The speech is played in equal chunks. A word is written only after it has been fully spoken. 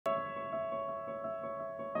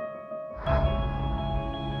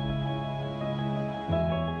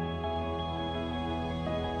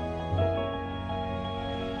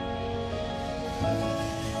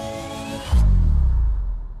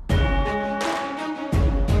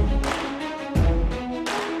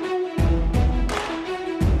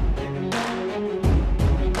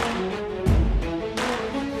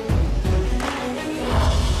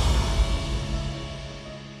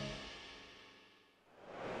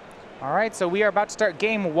All right, so we are about to start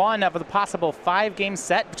game one of the possible 5-game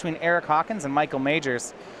set between Eric Hawkins and Michael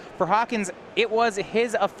Majors. For Hawkins, it was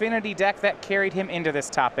his affinity deck that carried him into this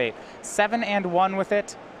top 8. 7-1 with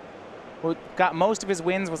it. Got most of his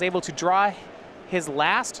wins, was able to draw his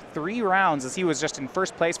last 3 rounds as he was just in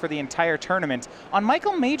first place for the entire tournament. On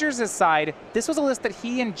Michael Majors' side, this was a list that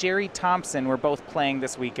he and Jerry Thompson were both playing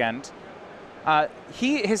this weekend.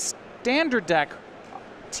 His standard deck,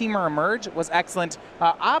 Teamer Emerge, was excellent.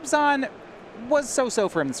 Obzon was so-so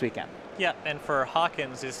for him this weekend. Yeah, and for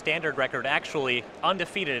Hawkins, his standard record actually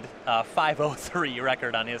undefeated, 5-0-3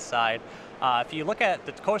 record on his side. If you look at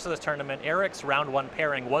the course of this tournament, Eric's round 1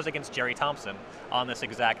 pairing was against Jerry Thompson on this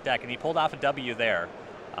exact deck, and he pulled off a W there.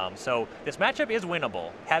 So this matchup is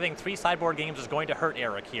winnable. Having 3 sideboard games is going to hurt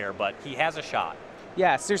Eric here, but he has a shot.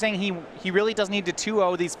 Yeah, so you're saying he really does need to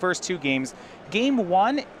 2-0 these first 2 games. Game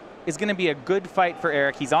 1 is going to be a good fight for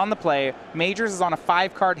Eric. He's on the play. Majors is on a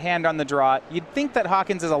 5-card hand on the draw. You'd think that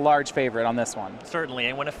Hawkins is a large favorite on this one. Certainly,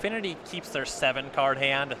 and when Affinity keeps their 7-card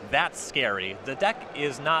hand, that's scary. The deck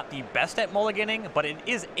is not the best at mulliganing, but it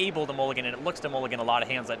is able to mulligan, and it looks to mulligan a lot of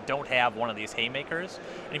hands that don't have one of these haymakers.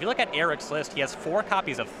 And if you look at Eric's list, he has 4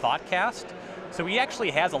 copies of Thoughtcast, so he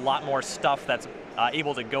actually has a lot more stuff that's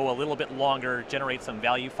able to go a little bit longer, generate some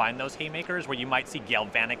value, find those haymakers where you might see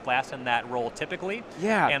Galvanic Blast in that role typically.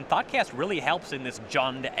 Yeah. And Thoughtcast really helps in this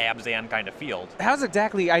Jund Abzan kind of field. How's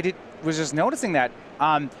exactly? Was just noticing that.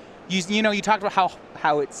 You talked about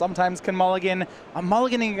how it sometimes can mulligan.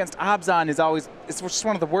 Mulliganing against Obzon it's just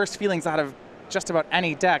one of the worst feelings out of just about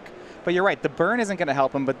any deck. But you're right, the burn isn't going to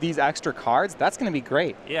help him, but these extra cards, that's going to be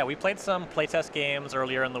great. Yeah, we played some playtest games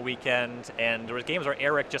earlier in the weekend, and there was games where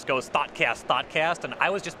Eric just goes Thoughtcast, and I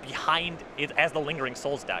was just behind it as the Lingering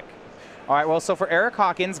Souls deck. All right, well, so for Eric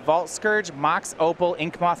Hawkins, Vault Scourge, Mox Opal,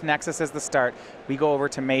 Inkmoth Nexus is the start. We go over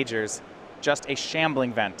to Majors, just a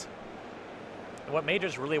shambling vent. What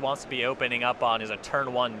Majors really wants to be opening up on is a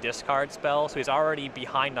turn 1 discard spell, so he's already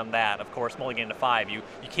behind on that. Of course, mulligan to 5, you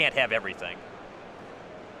can't have everything.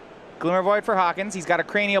 Glimmer Void for Hawkins. He's got a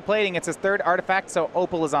Cranial Plating. It's his 3rd artifact, so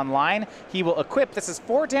Opal is online. He will equip. This is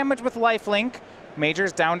 4 damage with Lifelink.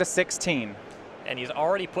 Majors down to 16. And he's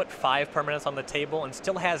already put 5 permanents on the table and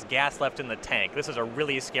still has gas left in the tank. This is a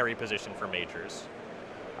really scary position for Majors.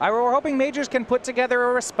 We're hoping Majors can put together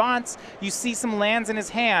a response. You see some lands in his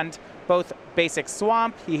hand, both basic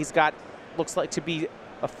Swamp. He's got, looks like to be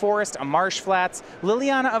a forest, a marsh flats.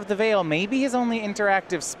 Liliana of the Veil may be his only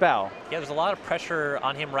interactive spell. Yeah, there's a lot of pressure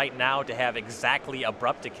on him right now to have exactly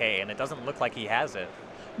Abrupt Decay, and it doesn't look like he has it.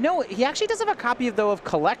 No, he actually does have a copy, of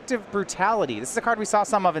Collective Brutality. This is a card we saw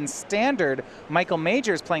some of in Standard. Michael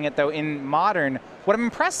Majors playing it, though, in Modern. What I'm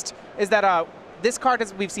impressed is that this card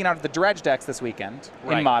we've seen out of the Dredge decks this weekend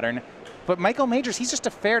in Modern. But Michael Majors, he's just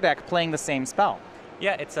a fair deck playing the same spell.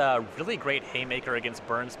 Yeah, it's a really great haymaker against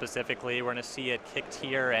burn specifically. We're going to see it kicked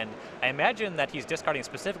here, and I imagine that he's discarding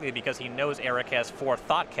specifically because he knows Eric has 4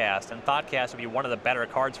 Thoughtcast, and Thoughtcast would be one of the better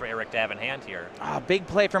cards for Eric to have in hand here. Big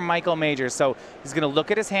play from Michael Majors. So he's going to look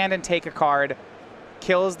at his hand and take a card,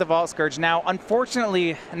 kills the Vault Scourge. Now,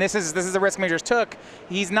 unfortunately, and this is a risk Majors took,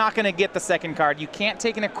 he's not going to get the 2nd card. You can't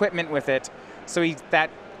take an equipment with it. So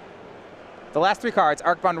the last 3 cards,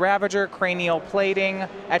 Arcbound Ravager, Cranial Plating,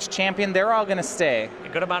 Etch Champion, they're all going to stay. A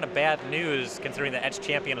good amount of bad news considering that Etch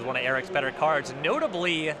Champion is one of Eric's better cards.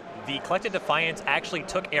 Notably, the Collected Defiance actually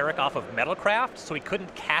took Eric off of Metalcraft, so he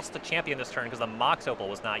couldn't cast the Champion this turn because the Mox Opal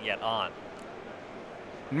was not yet on.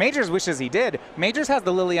 Majors wishes he did. Majors has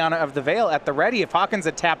the Liliana of the Veil at the ready. If Hawkins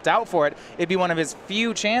had tapped out for it, it'd be one of his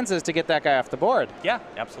few chances to get that guy off the board. Yeah,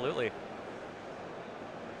 absolutely.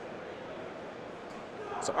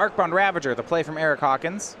 So Arcbound Ravager, the play from Eric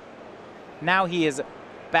Hawkins. Now he is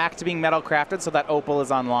back to being metal crafted, so that Opal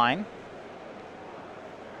is online.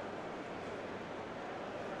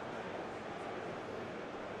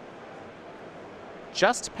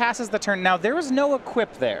 Just passes the turn. Now there is no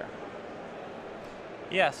equip there.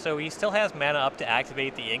 Yeah, so he still has mana up to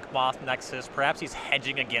activate the Inkmoth Nexus. Perhaps he's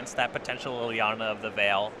hedging against that potential Liliana of the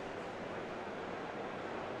Veil.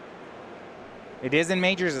 It is in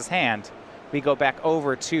Majors' hand. We go back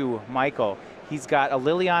over to Michael. He's got a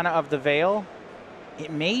Liliana of the Veil.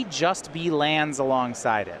 It may just be lands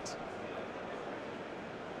alongside it.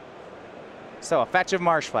 So a fetch of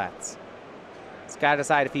Marsh Flats. He's got to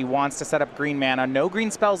decide if he wants to set up green mana. No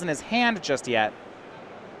green spells in his hand just yet.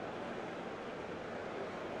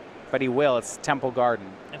 but he will. It's Temple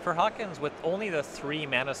Garden. And for Hawkins, with only the 3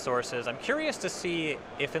 mana sources, I'm curious to see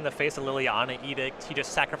if in the face of Liliana Edict, he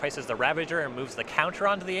just sacrifices the Ravager and moves the counter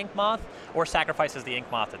onto the Inkmoth, or sacrifices the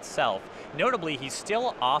Inkmoth itself. Notably, he's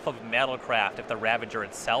still off of Metalcraft if the Ravager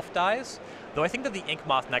itself dies, though I think that the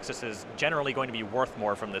Inkmoth Nexus is generally going to be worth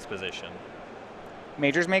more from this position.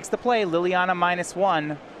 Majors makes the play, Liliana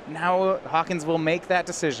 -1. Now Hawkins will make that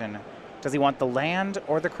decision. Does he want the land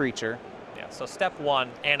or the creature? Yeah, so step 1,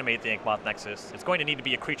 animate the Inkmoth Nexus. It's going to need to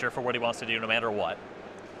be a creature for what he wants to do no matter what.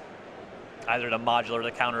 Either to modular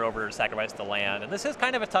the counter over or to sacrifice the land. And this is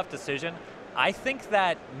kind of a tough decision. I think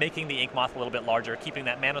that making the Inkmoth a little bit larger, keeping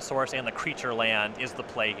that mana source and the creature land is the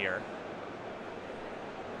play here.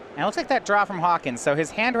 And we'll take that draw from Hawkins. So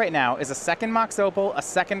his hand right now is a second Mox Opal, a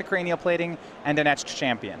second Cranial Plating, and an Etched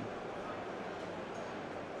Champion.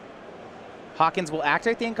 Hawkins will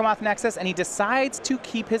activate the Inkmoth Nexus, and he decides to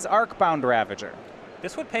keep his Arcbound Ravager.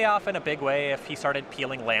 This would pay off in a big way if he started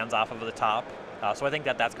peeling lands off of the top. So I think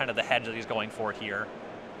that that's kind of the hedge that he's going for here.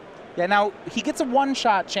 Yeah, now he gets a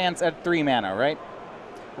one-shot chance at 3 mana, right?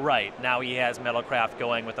 Right, now he has Metalcraft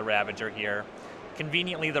going with the Ravager here.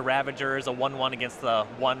 Conveniently, the Ravager is a 1/1 against the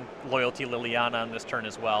 1 Loyalty Liliana on this turn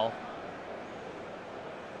as well.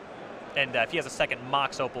 And if he has a second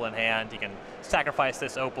Mox Opal in hand, he can sacrifice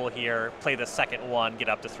this Opal here, play the second one, get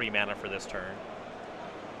up to 3 mana for this turn.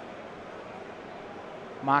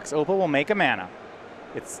 Mox Opal will make a mana.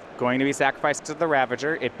 It's going to be sacrificed to the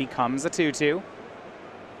Ravager. It becomes a 2/2.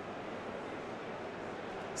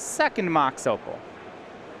 Second Mox Opal.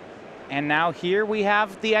 And now here we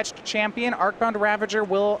have the Etched Champion. Arcbound Ravager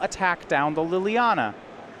will attack down the Liliana.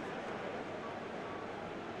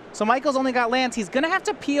 So Michael's only got lands. He's going to have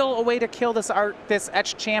to peel a way to kill this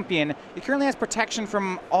Etched Champion. He currently has protection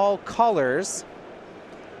from all colors.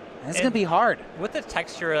 This is going to be hard. With the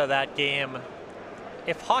texture of that game,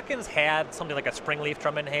 if Hawkins had something like a Springleaf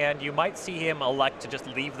Drum in hand, you might see him elect to just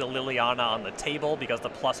leave the Liliana on the table because the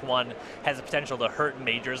 +1 has the potential to hurt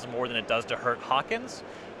Majors more than it does to hurt Hawkins.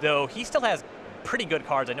 Though he still has pretty good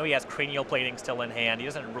cards. I know he has Cranial Plating still in hand. He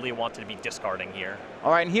doesn't really want to be discarding here.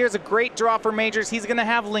 All right, and here's a great draw for Majors. He's going to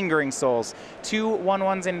have Lingering Souls. 2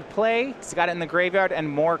 1/1s in play. He's got it in the graveyard and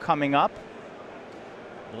more coming up.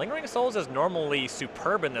 Lingering Souls is normally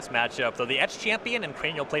superb in this matchup, though the Etched Champion and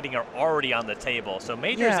Cranial Plating are already on the table. So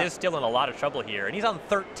Majors is still in a lot of trouble here, and he's on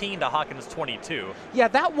 13 to Hawkins 22. Yeah,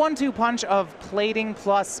 that 1-2 punch of Plating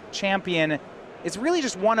plus Champion is really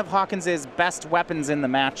just one of Hawkins' best weapons in the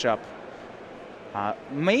matchup.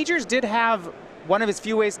 Majors did have one of his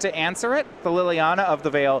few ways to answer it, the Liliana of the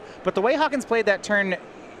Veil, but the way Hawkins played that turn,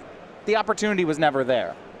 the opportunity was never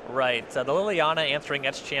there. Right, the Liliana answering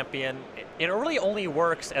Etched Champion, it really only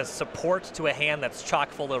works as support to a hand that's chock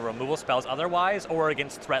full of removal spells otherwise, or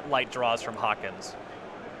against threat light draws from Hawkins.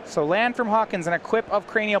 So land from Hawkins, an equip of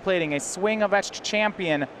Cranial Plating, a swing of Etched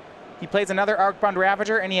Champion. He plays another Arcbound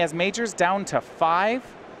Ravager, and he has Majors down to 5.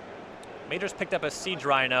 Majors picked up a Siege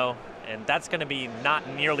Rhino, and that's going to be not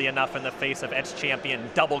nearly enough in the face of Etched Champion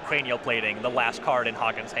double Cranial Plating, the last card in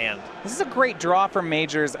Hawkins' hand. This is a great draw for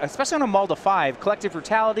Majors, especially on a mull to 5. Collective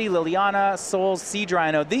Brutality, Liliana, Souls, Siege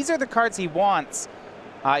Rhino. These are the cards he wants.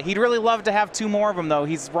 He'd really love to have 2 more of them, though.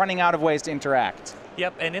 He's running out of ways to interact.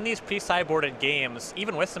 Yep, and in these pre-sideboarded games,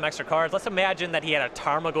 even with some extra cards, let's imagine that he had a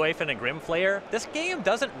Tarmogoyf and a Grimflayer. This game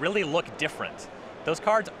doesn't really look different. Those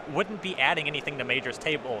cards wouldn't be adding anything to Major's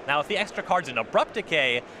table. Now, if the extra card's in Abrupt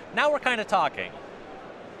Decay, now we're kind of talking.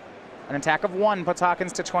 An attack of 1 puts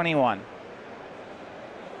Hawkins to 21.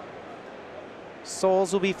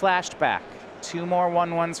 Souls will be flashed back. 2 more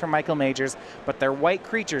 1/1s for Michael Majors, but they're white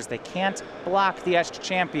creatures. They can't block the Etched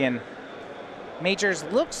Champion. Majors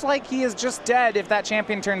looks like he is just dead if that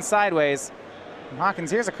champion turns sideways. And Hawkins,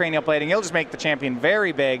 here's a Cranial Plating. He'll just make the champion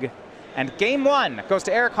very big. And game 1 goes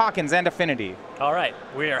to Eric Hawkins and Affinity. All right,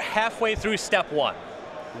 we are halfway through step 1.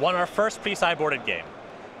 Won our first pre-sideboarded game.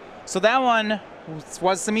 So that one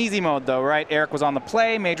was some easy mode though, right? Eric was on the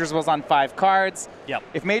play, Majors was on 5 cards. Yep.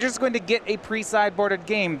 If Majors is going to get a pre-sideboarded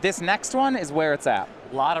game, this next one is where it's at.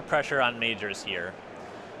 A lot of pressure on Majors here.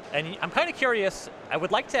 And I'm kind of curious, I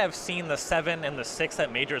would like to have seen the 7 and the 6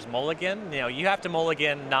 at Majors mulligan. You know, you have to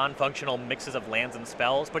mulligan non-functional mixes of lands and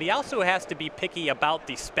spells, but he also has to be picky about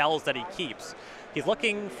the spells that he keeps. He's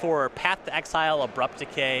looking for Path to Exile, Abrupt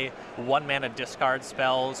Decay, 1-mana discard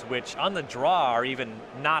spells, which on the draw are even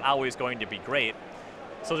not always going to be great.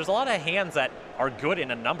 So there's a lot of hands that are good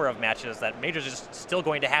in a number of matches that Majors is still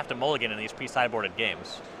going to have to mulligan in these pre-sideboarded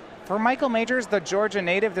games. For Michael Majors, the Georgia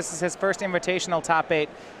native, this is his first invitational top 8.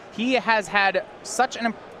 He has had such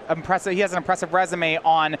an impressive. He has an impressive resume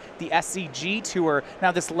on the SCG Tour.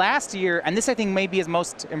 Now, this last year, and this I think may be his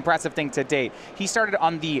most impressive thing to date, he started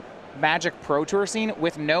on the Magic Pro Tour scene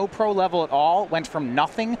with no pro level at all, went from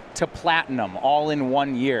nothing to platinum all in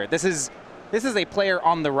 1 year. This is a player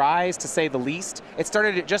on the rise, to say the least. It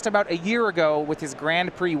started just about a year ago with his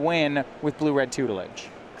Grand Prix win with blue-red tutelage.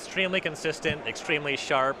 Extremely consistent, extremely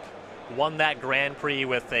sharp. Won that Grand Prix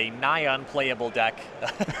with a nigh unplayable deck.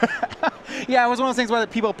 Yeah, it was one of those things where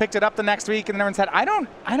people picked it up the next week and everyone said, I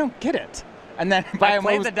don't get it. And then I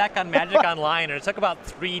played the deck on Magic Online, and it took about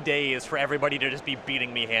 3 days for everybody to just be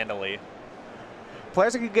beating me handily.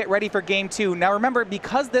 Players are going to get ready for Game 2. Now remember,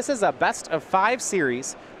 because this is a best-of-5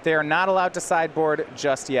 series, they are not allowed to sideboard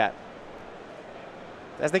just yet.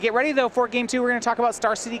 As they get ready, though, for Game 2, we're going to talk about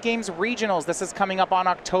Star City Games Regionals. This is coming up on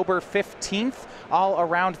October 15th all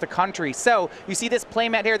around the country. So you see this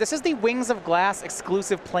playmat here. This is the Wings of Glass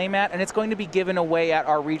exclusive playmat, and it's going to be given away at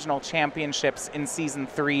our regional championships in Season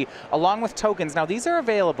 3, along with tokens. Now, these are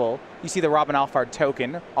available. You see the Robin Alfard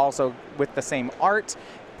token, also with the same art.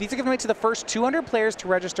 These are given away to the first 200 players to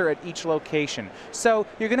register at each location. So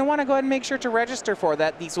you're going to want to go ahead and make sure to register for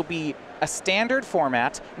that. These will be a standard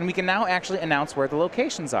format, and we can now actually announce where the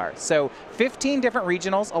locations are. So 15 different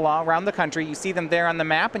regionals all around the country. You see them there on the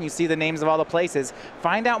map, and you see the names of all the places.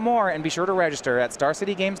 Find out more and be sure to register at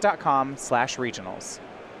starcitygames.com/regionals.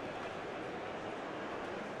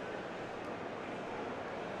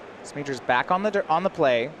 Major's back on the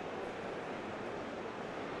play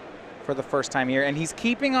for the first time here, and he's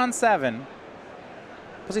keeping on 7.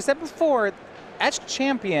 As we said before, Etched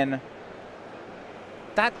Champion,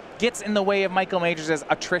 that gets in the way of Michael Majors'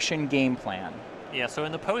 attrition game plan. Yeah, so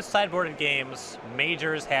in the post-sideboarded games,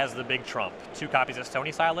 Majors has the big trump, 2 copies of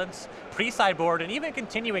Stony Silence. Pre-sideboard, and even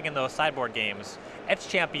continuing in those sideboard games, Etched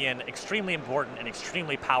Champion, extremely important and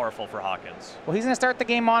extremely powerful for Hawkins. Well, he's going to start the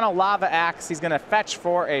game on a Lava Axe. He's going to fetch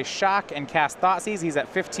for a shock and cast Thoughtseize. He's at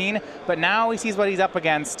 15, but now he sees what he's up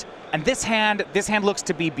against. And this hand looks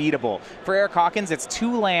to be beatable. For Eric Hawkins, it's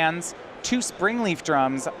 2 lands, 2 Springleaf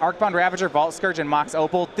Drums, Arcbound Ravager, Vault Scourge, and Mox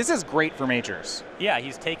Opal. This is great for Majors. Yeah,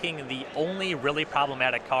 he's taking the only really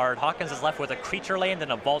problematic card. Hawkins is left with a Creature Land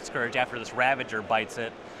and a Vault Scourge after this Ravager bites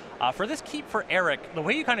it. For this keep for Eric, the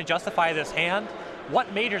way you kind of justify this hand,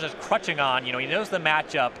 what Majors is crutching on, he knows the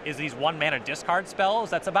matchup is these 1-mana discard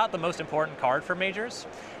spells. That's about the most important card for Majors.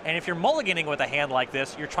 And if you're mulliganing with a hand like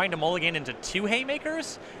this, you're trying to mulligan into 2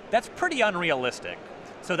 Haymakers. That's pretty unrealistic.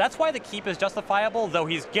 So that's why the keep is justifiable, though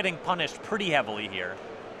he's getting punished pretty heavily here.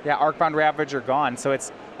 Yeah, Arcbound Ravager gone, so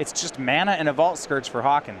it's just mana and a Vault Scourge for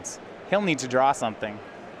Hawkins. He'll need to draw something.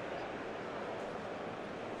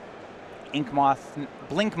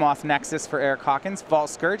 Blinkmoth Nexus for Eric Hawkins. Vault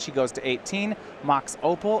Scourge, he goes to 18. Mox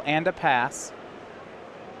Opal and a pass.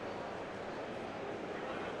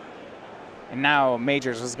 And now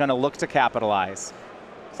Majors is going to look to capitalize.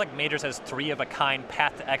 Looks like Majors has 3 of a kind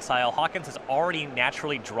Path to Exile. Hawkins has already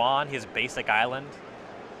naturally drawn his basic island.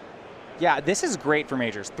 Yeah, this is great for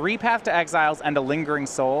Majors. 3 Path to Exiles and a Lingering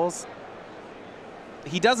Souls.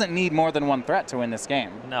 He doesn't need more than 1 threat to win this game.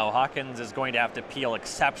 No, Hawkins is going to have to peel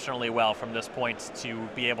exceptionally well from this point to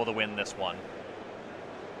be able to win this one.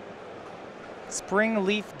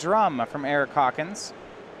 Springleaf Drum from Eric Hawkins.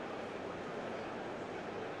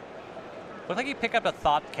 Looks like he picked up a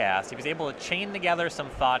Thought Cast. He was able to chain together some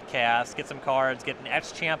Thought Casts, get some cards, get an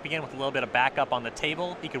Etched Champion with a little bit of backup on the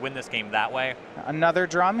table. He could win this game that way. Another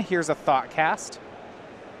Drum. Here's a Thought Cast.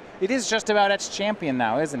 It is just about Etched Champion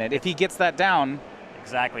now, isn't it? If he gets that down.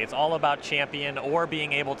 Exactly. It's all about Champion or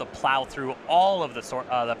being able to plow through all of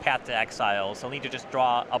the Path to Exile. So he'll need to just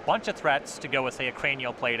draw a bunch of threats to go with, say, a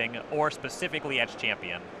Cranial Plating or specifically Etched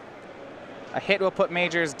Champion. A hit will put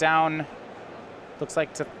Majors down, looks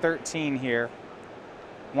like to 13 here.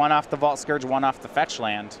 1 off the Vault Scourge, 1 off the fetch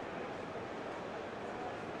land.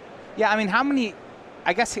 Yeah, I mean, how many...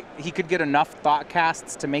 I guess he could get enough Thought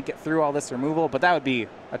Casts to make it through all this removal, but that would be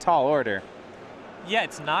a tall order. Yeah,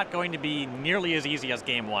 it's not going to be nearly as easy as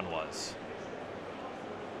Game 1 was.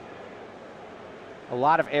 A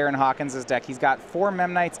lot of air in Hawkins' deck. He's got 4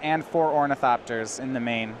 Memnites and 4 Ornithopters in the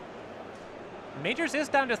main. Majors is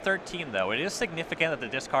down to 13, though. It is significant that the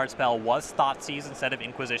discard spell was Thoughtseize instead of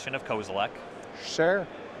Inquisition of Kozilek. Sure.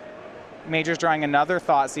 Majors drawing another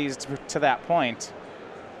Thoughtseize to that point.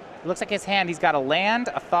 It looks like his hand, he's got a land,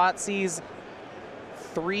 a Thoughtseize,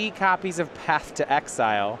 3 copies of Path to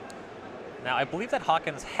Exile. Now, I believe that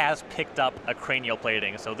Hawkins has picked up a Cranial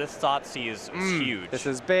Plating, so this Thoughtseize is huge. This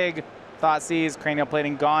is big. Thoughtseize, Cranial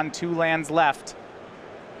Plating gone, 2 lands left.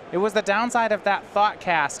 It was the downside of that thought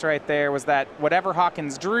cast right there, was that whatever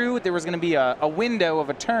Hawkins drew, there was going to be a window of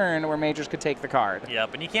a turn where Majors could take the card.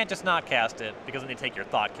 Yep, and you can't just not cast it, because then they take your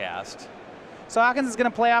thought cast. So Hawkins is going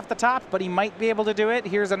to play off the top, but he might be able to do it.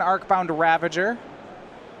 Here's an Arcbound Ravager.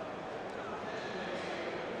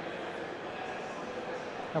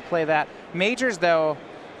 He'll play that. Majors, though,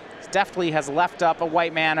 deftly has left up a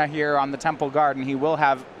white mana here on the Temple Garden. He will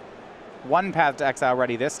have one Path to Exile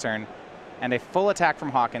ready this turn, and a full attack from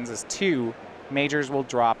Hawkins is 2. Majors will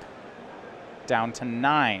drop down to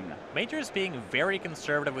 9. Majors being very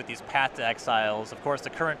conservative with these Path to Exiles. Of course, the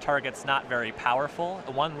current target's not very powerful.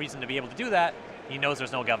 One reason to be able to do that, he knows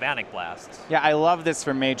there's no Galvanic Blast. Yeah, I love this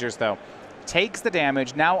from Majors, though. Takes the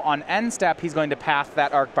damage. Now on end step, he's going to path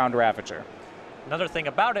that Arcbound Ravager. Another thing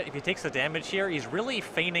about it, if he takes the damage here, he's really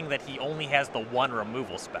feigning that he only has the one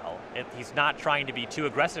removal spell. He's not trying to be too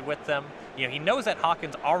aggressive with them. You know, he knows that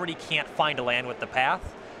Hawkins already can't find a land with the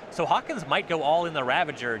path, so Hawkins might go all in the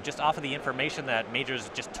Ravager just off of the information that Majors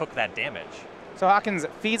just took that damage. So Hawkins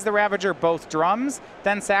feeds the Ravager both drums,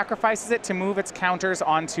 then sacrifices it to move its counters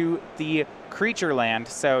onto the creature land.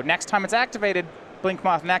 So next time it's activated,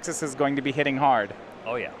 Blinkmoth Nexus is going to be hitting hard.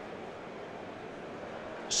 Oh yeah.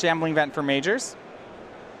 Shambling Vent for Majors.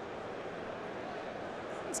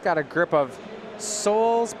 It's got a grip of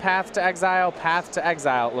Souls, Path to Exile,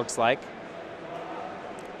 it looks like.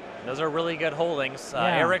 Those are really good holdings.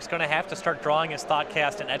 Yeah. Eric's going to have to start drawing his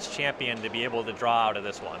Thoughtcast and Etch Champion to be able to draw out of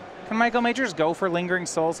this one. Can Michael Majors go for Lingering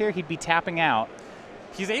Souls here? He'd be tapping out.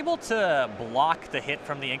 He's able to block the hit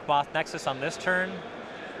from the Inkmoth Nexus on this turn,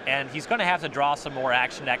 and he's going to have to draw some more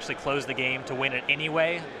action to actually close the game to win it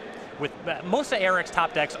anyway. With most of Eric's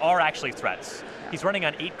top decks are actually threats. He's running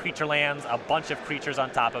on 8 creature lands, a bunch of creatures on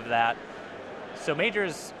top of that. So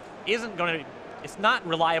Majors isn't going to, it's not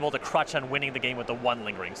reliable to crutch on winning the game with the 1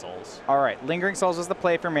 Lingering Souls. All right, Lingering Souls is the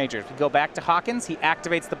play for Majors. We go back to Hawkins. He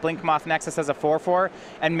activates the Blinkmoth Nexus as a 4/4,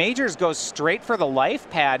 and Majors goes straight for the life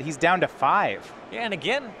pad. He's down to 5. Yeah, and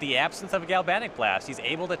again, the absence of a Galvanic Blast. He's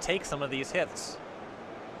able to take some of these hits.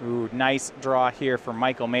 Ooh, nice draw here for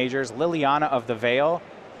Michael Majors. Liliana of the Veil.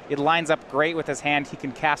 It lines up great with his hand. He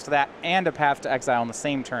can cast that and a Path to Exile on the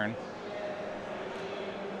same turn.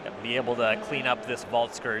 Be able to clean up this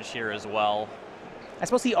Vault Scourge here as well. I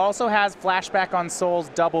suppose he also has Flashback on Souls,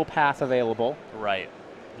 double path available. Right.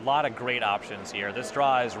 A lot of great options here. This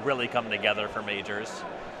draw has really come together for Majors.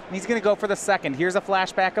 And he's going to go for the second. Here's a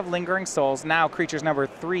Flashback of Lingering Souls. Now creatures number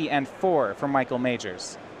 3 and 4 for Michael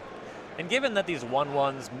Majors. And given that these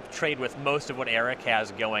 1/1s trade with most of what Eric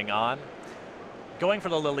has going on, going for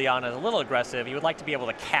the Liliana is a little aggressive. He would like to be able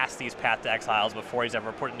to cast these Path to Exiles before he's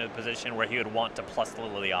ever put into a position where he would want to plus the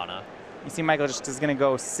Liliana. You see Michael just is going to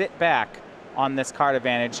go sit back on this card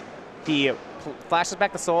advantage. He flashes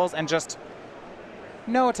back the Souls and just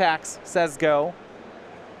no attacks, says go.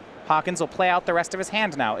 Hawkins will play out the rest of his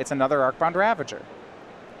hand now. It's another Arcbound Ravager.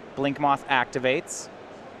 Blinkmoth activates.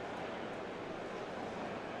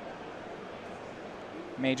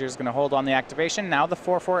 Major's going to hold on the activation. Now the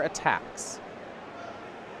 4/4 attacks.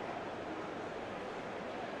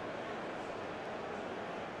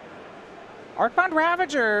 Arcbound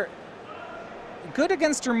Ravager, good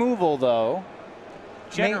against removal, though.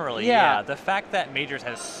 Generally, yeah. The fact that Majors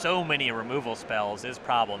has so many removal spells is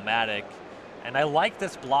problematic. And I like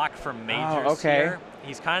this block from Majors here.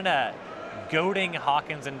 He's kind of goading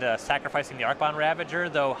Hawkins into sacrificing the Arcbound Ravager,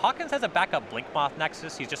 though Hawkins has a backup Blinkmoth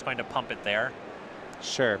Nexus. He's just going to pump it there.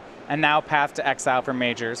 Sure. And now Path to Exile for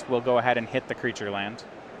Majors will go ahead and hit the creature land.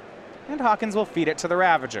 And Hawkins will feed it to the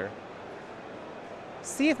Ravager.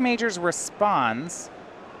 See if Majors responds.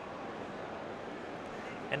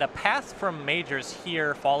 And a path from Majors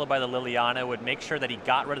here, followed by the Liliana, would make sure that he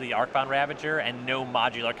got rid of the Arcbound Ravager and no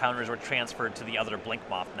modular counters were transferred to the other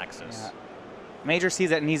Blinkmoth Nexus. Yeah. Major sees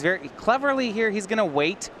it, and he's very cleverly here. He's going to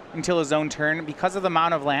wait until his own turn. Because of the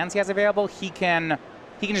amount of lands he has available, he can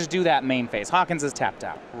just do that main phase. Hawkins is tapped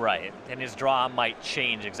out. Right, and his draw might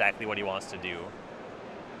change exactly what he wants to do.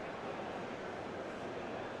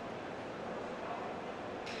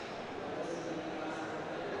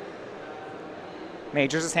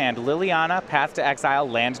 Majors' hand, Liliana, Path to Exile,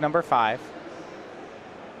 land number 5.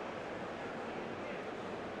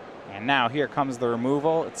 And now here comes the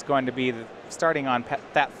removal. It's going to be starting on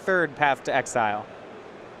that third Path to Exile.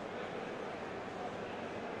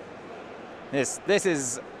 This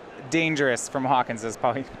is dangerous from Hawkins'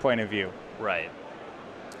 point of view. Right.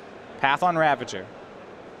 Path on Ravager.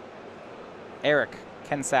 Eric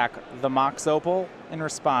can sack the Mox Opal in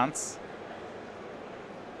response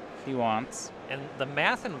if he wants. And the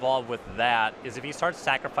math involved with that is if he starts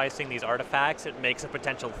sacrificing these artifacts, it makes a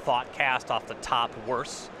potential thought cast off the top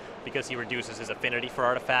worse. because he reduces his affinity for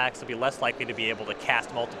artifacts. He'll be less likely to be able to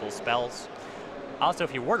cast multiple spells. Also,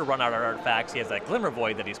 if he were to run out of artifacts, he has that Glimmer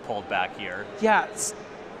Void that he's pulled back here. Yeah.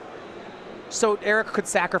 So Eric could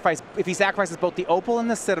sacrifice, if he sacrifices both the Opal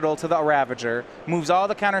and the Citadel to the Ravager, moves all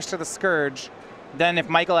the counters to the Scourge, then if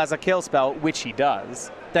Michael has a kill spell, which he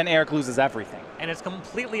does, then Eric loses everything. And it's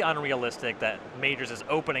completely unrealistic that Majors is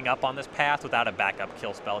opening up on this path without a backup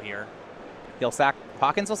kill spell here.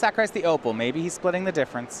 Hawkins will sacrifice the Opal. Maybe he's splitting the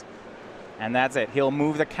difference. And that's it. He'll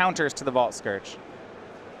move the counters to the Vault Scourge.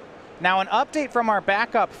 Now, an update from our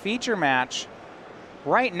backup feature match.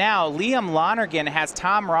 Right now, Liam Lonergan has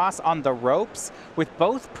Tom Ross on the ropes. With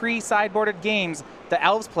both pre-sideboarded games, the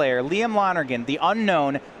Elves player, Liam Lonergan, the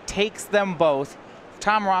unknown, takes them both.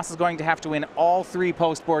 Tom Ross is going to have to win all 3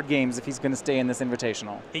 post-board games if he's going to stay in this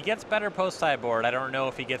invitational. He gets better post-sideboard. I don't know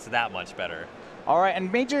if he gets that much better. All right,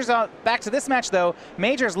 and Majors, back to this match, though.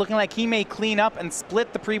 Majors looking like he may clean up and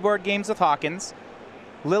split the pre-board games with Hawkins.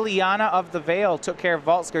 Liliana of the Veil took care of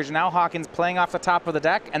Vault Scourge. Now Hawkins playing off the top of the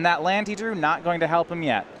deck, and that land he drew not going to help him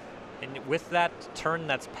yet. And with that turn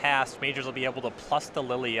that's passed, Majors will be able to plus the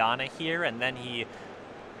Liliana here, and then he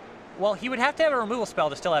would have to have a removal spell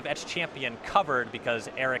to still have Etched Champion covered because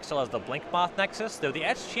Eric still has the Blink Moth Nexus, though the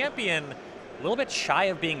Etched Champion a little bit shy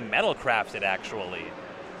of being metal crafted, actually.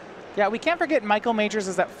 Yeah, we can't forget Michael Majors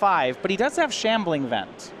is at 5, but he does have Shambling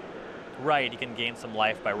Vent. Right, he can gain some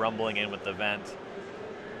life by rumbling in with the Vent.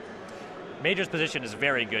 Major's position is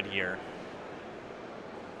very good here.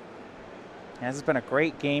 Yeah, this has been a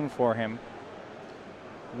great game for him.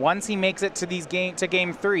 Once he makes it to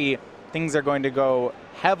game 3, things are going to go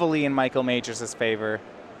heavily in Michael Majors' favor.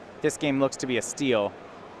 This game looks to be a steal.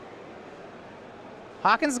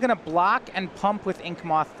 Hawkins is going to block and pump with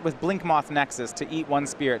Blink Moth Nexus to eat 1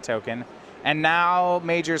 Spirit token. And now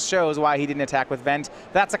Majors shows why he didn't attack with Vent.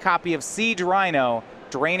 That's a copy of Siege Rhino,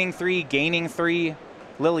 draining 3, gaining 3.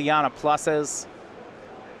 Liliana pluses.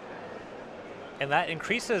 And that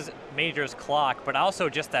increases Major's clock, but also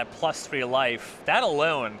just that +3 life. That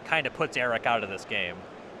alone kind of puts Eric out of this game.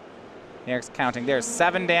 Eric's counting. There's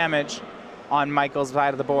 7 damage on Michael's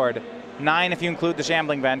side of the board. 9 if you include the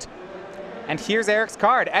Shambling Vent. And here's Eric's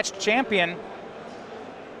card, Etched Champion.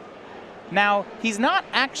 Now, he's not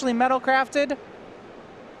actually metal crafted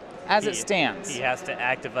as it stands. He has to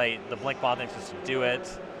activate the Blink Moth Nexus to do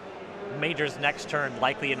it. Major's next turn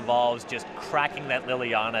likely involves just cracking that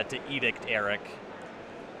Liliana to Edict Eric.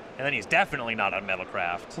 And then he's definitely not on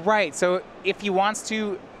Metalcraft. Right, so if he wants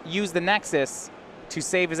to use the Nexus to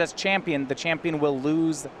save his Etched Champion, the champion will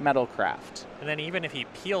lose Metalcraft. And then even if he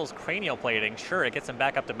peels Cranial Plating, sure, it gets him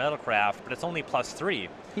back up to Metalcraft, but it's only +3.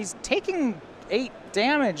 He's taking 8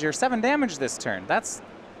 damage or 7 damage this turn. That's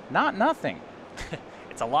not nothing.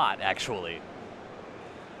 It's a lot, actually.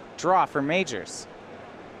 Draw for Majors.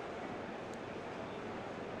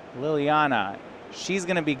 Liliana, she's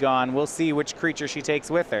going to be gone. We'll see which creature she takes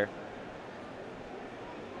with her.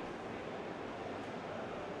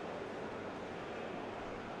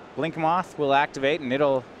 Blink Moth will activate, and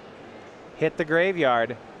it'll hit the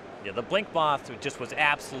graveyard. Yeah, the Blink Moth just was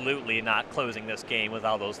absolutely not closing this game with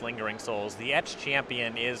all those lingering souls. The Etched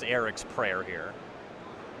Champion is Eric's prayer here.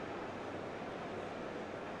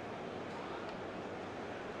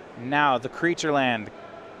 Now the creature land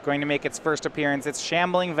going to make its first appearance. It's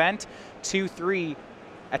Shambling Vent, 2/3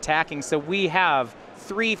 attacking. So we have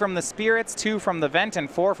 3 from the Spirits, 2 from the Vent, and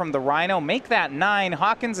 4 from the Rhino. Make that 9.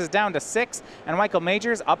 Hawkins is down to 6, and Michael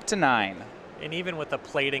Majors up to 9. And even with the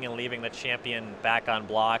plating and leaving the champion back on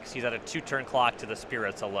blocks, he's at a 2-turn clock to the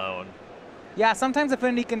Spirits alone. Yeah, sometimes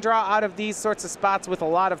Affinity can draw out of these sorts of spots with a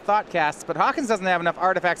lot of thought casts, but Hawkins doesn't have enough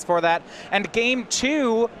artifacts for that. And game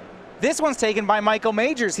 2, this one's taken by Michael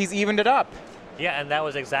Majors. He's evened it up. Yeah, and that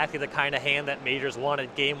was exactly the kind of hand that Majors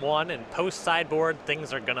wanted game 1, and post-sideboard,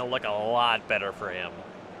 things are going to look a lot better for him.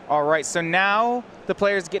 All right, so now the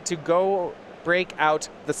players get to go break out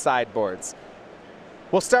the sideboards.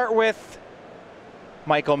 We'll start with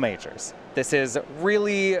Michael Majors. This is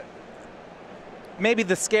really maybe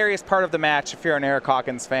the scariest part of the match if you're an Eric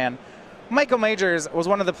Hawkins fan. Michael Majors was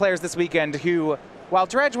one of the players this weekend who, while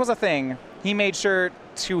Dredge was a thing, he made sure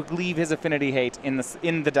to leave his Affinity Hate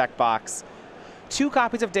in the deck box. 2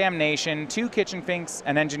 copies of Damnation, 2 Kitchen Finks,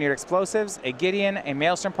 and Engineered Explosives, a Gideon, a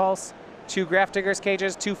Maelstrom Pulse, 2 Grafdigger's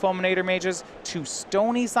Cages, 2 Fulminator Mages, 2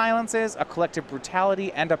 Stony Silences, a Collective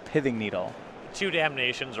Brutality, and a Pithing Needle. 2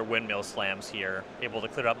 Damnations or Windmill Slams here, able to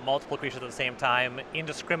clear up multiple creatures at the same time,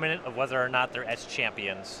 indiscriminate of whether or not they're Etched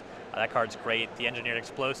Champions. That card's great. The Engineered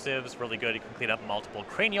Explosives, really good. You can clean up multiple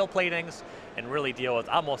Cranial Platings and really deal with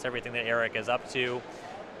almost everything that Eric is up to.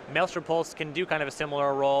 Maelstrom Pulse can do kind of a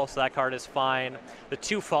similar role, so that card is fine. The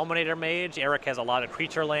 2 Fulminator Mage, Eric has a lot of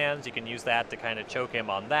creature lands. You can use that to kind of choke him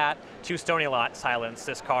on that. 2 Stony Silence,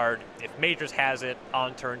 this card, if Majors has it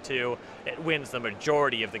on turn 2, it wins the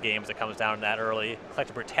majority of the games that comes down that early.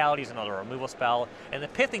 Collective Brutality is another removal spell, and the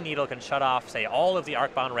Pithing Needle can shut off, say, all of the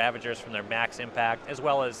Arcbound Ravagers from their max impact, as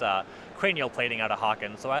well as Cranial Plating out of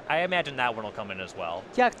Hawkins, so I imagine that one will come in as well.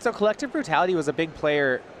 Yeah, so Collective Brutality was a big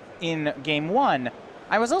player in Game 1.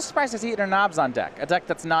 I was a little surprised to see it in a Nobzon deck, a deck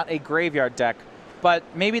that's not a graveyard deck, but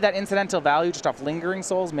maybe that incidental value just off Lingering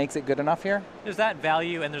Souls makes it good enough here? There's that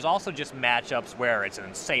value, and there's also just matchups where it's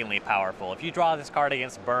insanely powerful. If you draw this card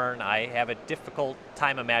against Burn, I have a difficult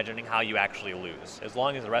time imagining how you actually lose, as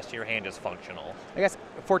long as the rest of your hand is functional. I guess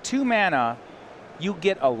for 2 mana, you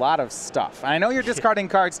get a lot of stuff. I know you're discarding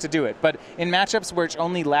cards to do it, but in matchups which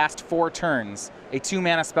only last 4 turns, a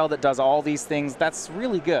 2-mana spell that does all these things, that's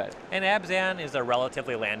really good. And Abzan is a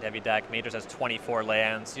relatively land-heavy deck. Majors has 24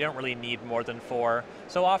 lands. You don't really need more than 4.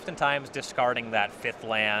 So oftentimes discarding that 5th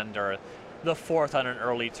land or the 4th on an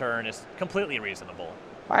early turn is completely reasonable.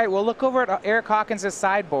 All right, we'll look over at Eric Hawkins'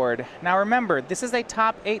 sideboard. Now remember, this is a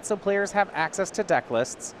top 8, so players have access to deck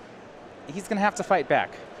lists. He's going to have to fight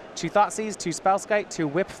back. 2 Thoughtseize, 2 Spellskite, 2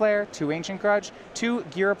 Whip Flare, 2 Ancient Grudge, 2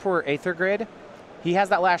 Girapur Aether Grid. He has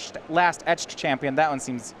that last Etched Champion. That one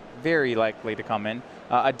seems very likely to come in.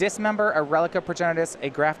 A Dismember, a Relic of Progenitus, a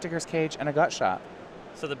Grafdigger's Cage, and a Gut Shot.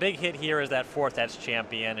 So the big hit here is that 4th Etched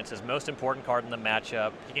Champion. It's his most important card in the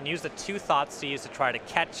matchup. He can use the 2 Thoughtseize to try to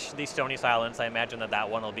catch the Stony Silence. I imagine that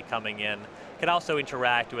one will be coming in. Can also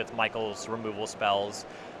interact with Michael's removal spells.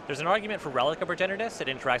 There's an argument for Relic of Progenitus. It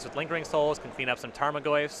interacts with Lingering Souls, can clean up some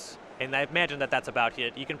Tarmogoyfs, and I imagine that's about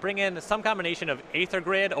it. You can bring in some combination of Aether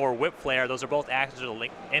Grid or Whip Flare. Those are both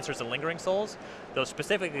answers to Lingering Souls. Those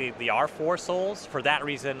specifically the R4 Souls. For that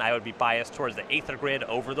reason, I would be biased towards the Aether Grid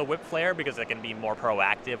over the Whip Flare because it can be more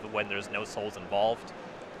proactive when there's no souls involved.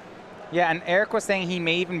 Yeah, and Eric was saying he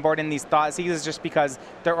may even board in these Thoughtseizes just because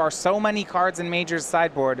there are so many cards in Major's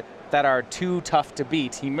sideboard that are too tough to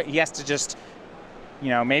beat. He has to just, you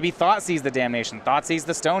know, maybe Thoughtseize the Damnation, Thoughtseize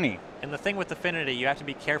the Stony. And the thing with Affinity, you have to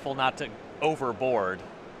be careful not to overboard.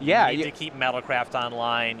 Yeah, you need to keep Metalcraft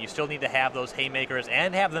online. You still need to have those Haymakers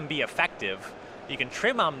and have them be effective. You can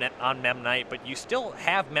trim on Memnite, but you still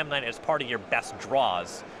have Memnite as part of your best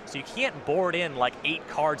draws. So you can't board in like 8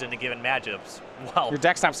 cards into given matchups. Well, your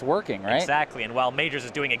deck stops working, right? Exactly, and while Majors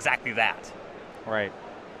is doing exactly that. Right.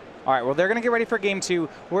 All right, well, they're going to get ready for Game 2.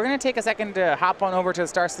 We're going to take a second to hop on over to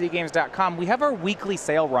StarCityGames.com. We have our weekly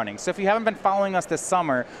sale running. So if you haven't been following us this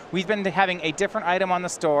summer, we've been having a different item on the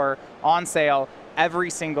store on sale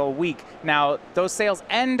every single week. Now, those sales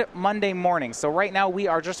end Monday morning. So right now, we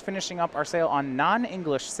are just finishing up our sale on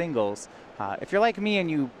non-English singles. If you're like me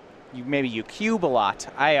and maybe you cube a lot,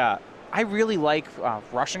 I really like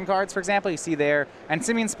Russian cards, for example. You see there, and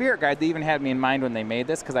Simian Spirit Guide, they even had me in mind when they made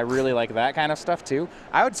this because I really like that kind of stuff too.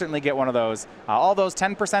 I would certainly get one of those. All those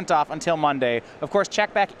 10% off until Monday. Of course,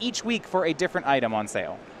 check back each week for a different item on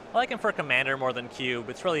sale. I like him for Commander more than Cube.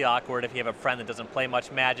 It's really awkward if you have a friend that doesn't play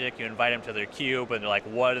much Magic, you invite him to their Cube, and they're like,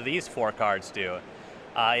 what do these 4 cards do?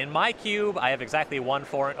 In my Cube, I have exactly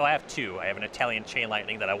I have 2. I have an Italian Chain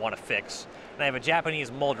Lightning that I want to fix. And I have a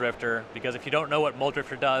Japanese Muldrifter, because if you don't know what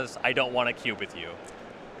Muldrifter does, I don't want to cube with you.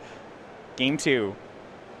 Game 2,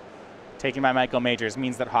 taken by Michael Majors,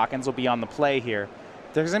 means that Hawkins will be on the play here.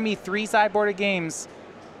 There's going to be 3 sideboarded games,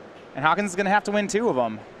 and Hawkins is going to have to win 2 of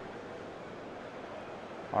them.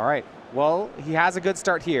 All right, well, he has a good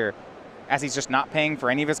start here, as he's just not paying for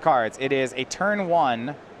any of his cards. It is a turn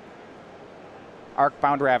 1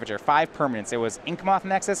 Arcbound Ravager, 5 permanents. It was Inkmoth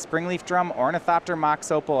Nexus, Springleaf Drum, Ornithopter,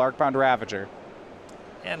 Mox Opal, Arcbound Ravager.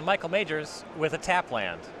 And Michael Majors with a tap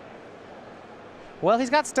land. Well, he's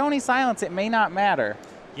got Stony Silence. It may not matter.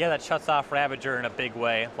 Yeah, that shuts off Ravager in a big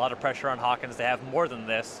way. A lot of pressure on Hawkins to have more than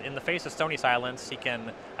this. In the face of Stony Silence, he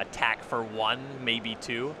can attack for 1, maybe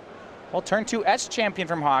 2. Well, turn 2 Etched Champion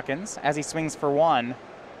from Hawkins as he swings for 1.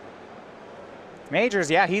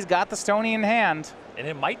 Majors, yeah, he's got the Stony in hand. And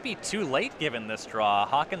it might be too late given this draw.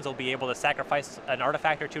 Hawkins will be able to sacrifice an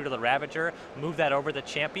artifact or 2 to the Ravager, move that over the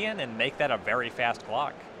champion, and make that a very fast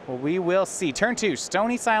clock. Well, we will see. Turn 2,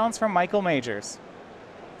 Stony Silence from Michael Majors.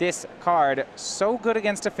 This card, so good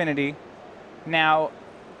against Affinity. Now,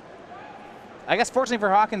 I guess fortunately for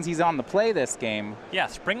Hawkins, he's on the play this game. Yeah,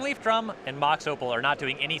 Springleaf Drum and Mox Opal are not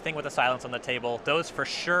doing anything with the Silence on the table. Those for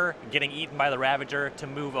sure getting eaten by the Ravager to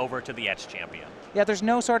move over to the Etched Champion. Yeah, there's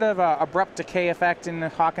no sort of abrupt decay effect in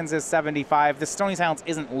Hawkins' 75. The Stony Silence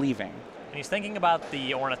isn't leaving. And he's thinking about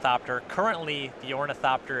the Ornithopter. Currently, the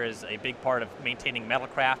Ornithopter is a big part of maintaining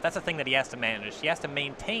Metalcraft. That's a thing that he has to manage. He has to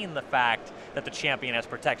maintain the fact that the champion has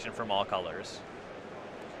protection from all colors.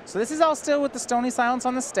 So this is all still with the Stony Silence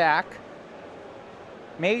on the stack.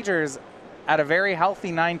 Majors at a very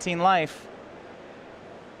healthy 19 life.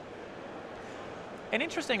 An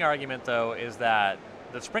interesting argument, though, is that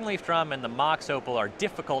the Springleaf Drum and the Mox Opal are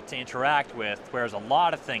difficult to interact with, whereas a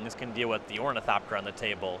lot of things can deal with the Ornithopter on the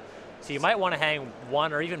table. So you might want to hang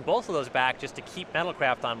one or even both of those back just to keep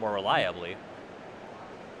Metalcraft on more reliably.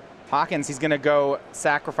 Hawkins, he's going to go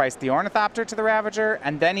sacrifice the Ornithopter to the Ravager,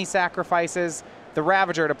 and then he sacrifices the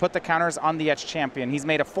Ravager to put the counters on the Etched Champion. He's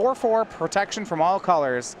made a 4/4 protection from all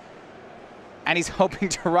colors, and he's hoping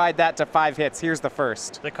to ride that to 5 hits. Here's the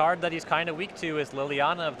first. The card that he's kind of weak to is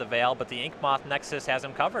Liliana of the Veil, but the Inkmoth Nexus has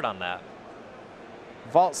him covered on that.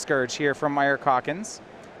 Vault Scourge here from Eric Hawkins.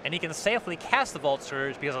 And he can safely cast the Vault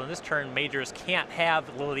Scourge because on this turn, Majors can't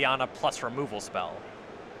have Liliana plus removal spell.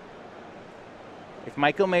 If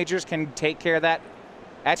Michael Majors can take care of that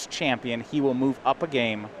Etched Champion, he will move up a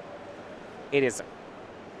game. It is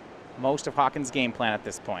most of Hawkins' game plan at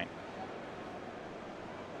this point.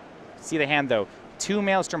 See the hand, though. 2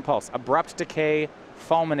 Maelstrom Pulse, Abrupt Decay,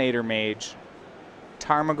 Fulminator Mage,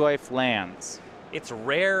 Tarmogoyf lands. It's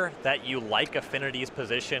rare that you like Affinity's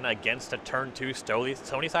position against a turn 2 Stony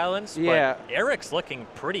Silence, yeah. But Eric's looking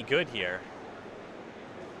pretty good here.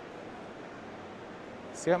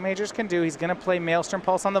 See what Majors can do. He's going to play Maelstrom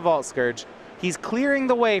Pulse on the Vault Scourge. He's clearing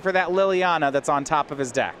the way for that Liliana that's on top of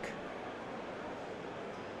his deck.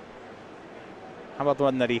 How about the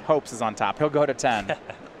one that he hopes is on top? He'll go to 10.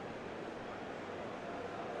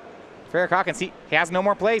 For Eric Hawkins, he has no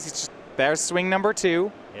more plays. He's just, there's swing number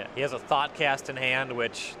 2. Yeah, he has a Thought Cast in hand,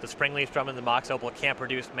 which the Springleaf Drum and the Mox Opal can't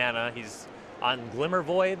produce mana. He's on Glimmer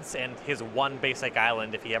Voids and his 1 basic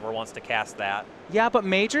island if he ever wants to cast that. Yeah, but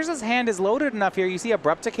Majors' hand is loaded enough here. You see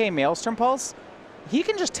Abrupt Decay, Maelstrom Pulse. He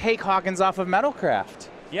can just take Hawkins off of Metalcraft.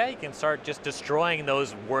 Yeah, you can start just destroying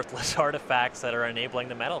those worthless artifacts that are enabling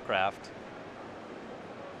the Metalcraft.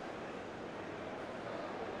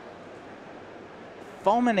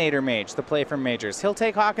 Fulminator Mage, the play from Majors. He'll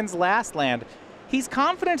take Hawkins' last land. He's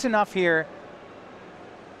confident enough here.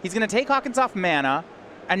 He's going to take Hawkins off mana,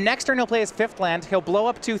 and next turn he'll play his 5th land. He'll blow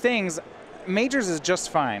up 2 things. Majors is just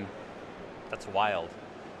fine. That's wild.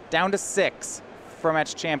 Down to 6 from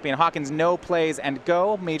Etched Champion. Hawkins no plays and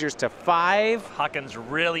go. Majors to 5. Hawkins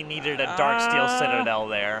really needed a Darksteel Citadel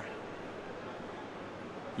there.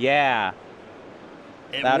 Yeah.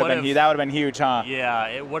 That would have been huge, huh? Yeah,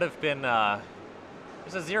 it would have been.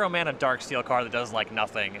 There's a 0 mana Darksteel card that does like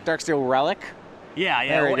nothing. Darksteel Relic. Yeah,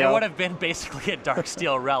 it would have been basically a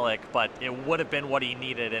Darksteel Relic, but it would have been what he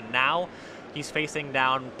needed. And now he's facing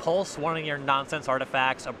down Pulse, one of your nonsense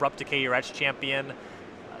artifacts, Abrupt Decay, your Etched Champion.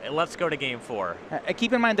 Let's go to game 4.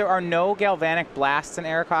 Keep in mind there are no Galvanic Blasts in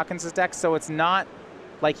Eric Hawkins' deck, so it's not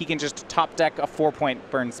like he can just top deck a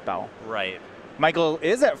 4-point burn spell. Right. Michael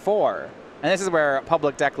is at 4, and this is where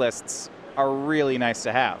public deck lists are really nice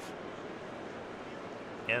to have.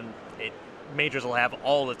 And Majors will have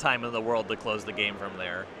all the time in the world to close the game from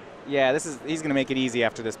there. Yeah, he's going to make it easy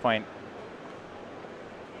after this point.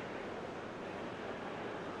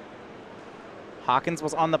 Hawkins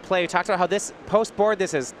was on the play. We talked about how this post-board,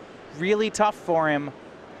 this is really tough for him.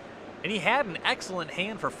 And he had an excellent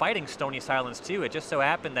hand for fighting Stony Silence, too. It just so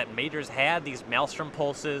happened that Majors had these Maelstrom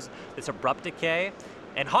Pulses, this Abrupt Decay,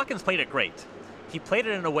 and Hawkins played it great. He played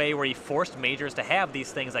it in a way where he forced Majors to have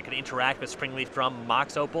these things that could interact with Springleaf Drum,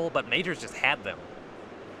 Mox Opal, but Majors just had them.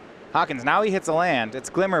 Hawkins, now he hits a land. It's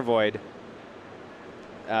Glimmer Void.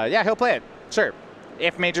 Yeah, he'll play it. Sure.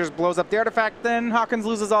 If Majors blows up the artifact, then Hawkins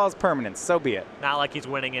loses all his permanents. So be it. Not like he's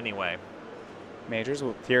winning anyway. Majors,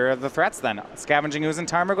 well, here are the threats then. Scavenging Ooze and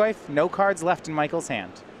Tarmogoyf. No cards left in Michael's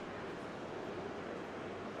hand.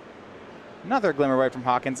 Another Glimmer Void from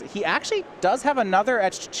Hawkins. He actually does have another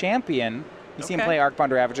Etched Champion. You see him play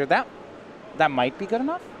Arcbound Ravager. That might be good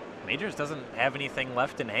enough. Majors doesn't have anything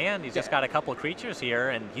left in hand. He's just got a couple creatures here,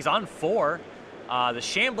 and he's on 4. The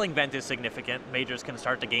Shambling Vent is significant. Majors can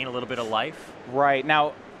start to gain a little bit of life. Right.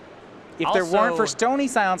 Now, if there weren't for Stony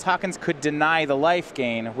Silence, Hawkins could deny the life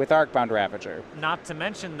gain with Arcbound Ravager. Not to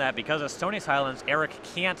mention that because of Stony Silence, Eric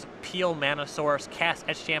can't peel Mana Source, cast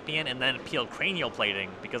Etched Champion, and then peel Cranial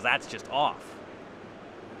Plating, because that's just off.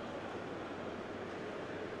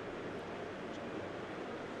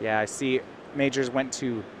 Yeah, I see Majors went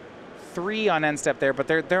to 3 on end step there, but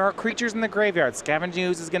there are creatures in the graveyard. Scavenging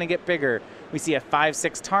Ooze is going to get bigger. We see a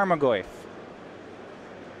 5/6 Tarmogoyf.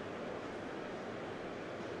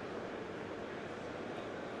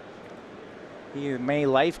 He may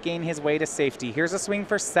life gain his way to safety. Here's a swing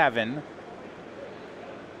for 7.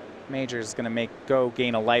 Major's going to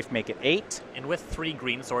gain a life, make it 8. And with 3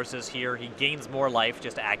 green sources here, he gains more life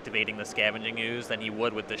just activating the Scavenging Ooze than he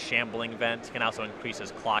would with the Shambling Vent. He can also increase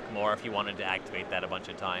his clock more if he wanted to activate that a bunch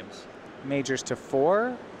of times. Majors to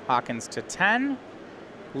 4, Hawkins to 10.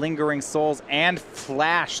 Lingering Souls and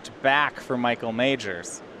flashed back for Michael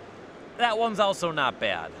Majors. That one's also not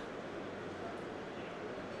bad.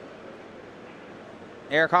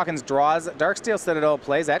 Eric Hawkins draws Darksteel Citadel,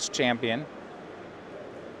 plays Etched Champion.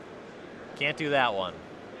 Can't do that one.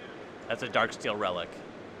 That's a Darksteel Relic.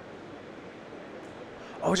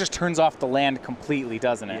 Oh, it just turns off the land completely,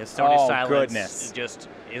 doesn't it? Yeah, Stony oh, Silence goodness. Just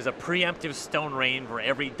is a preemptive Stone Rain for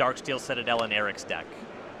every Darksteel Citadel in Eric's deck.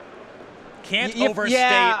 Can't overstate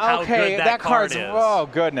how good that card is. Oh,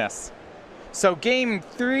 goodness. So game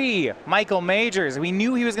 3, Michael Majors. We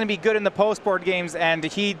knew he was going to be good in the post-board games, and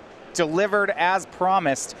he delivered as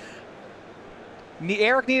promised.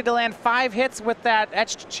 Eric needed to land 5 hits with that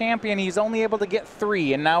Etched Champion. He's only able to get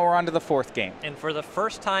 3, and now we're on to the 4th game. And for the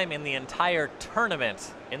first time in the entire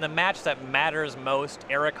tournament, in the match that matters most,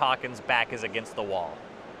 Eric Hawkins' back is against the wall.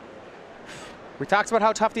 We talked about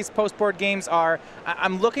how tough these post-board games are.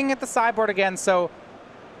 I'm looking at the sideboard again, so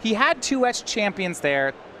he had 2 Etched Champions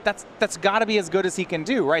there. That's got to be as good as he can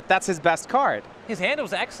do, right? That's his best card. His hand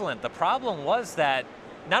was excellent. The problem was that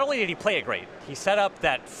not only did he play it great, he set up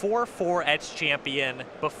that 4/4 Etched Champion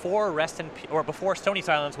before before Stony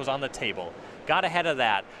Silence was on the table. Got ahead of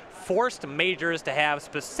that, forced Majors to have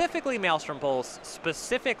specifically Maelstrom Pulse,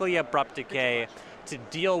 specifically Abrupt Decay, to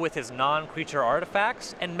deal with his non-creature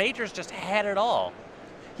artifacts, and Majors just had it all.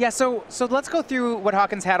 Yeah, so let's go through what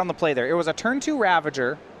Hawkins had on the play there. It was a turn 2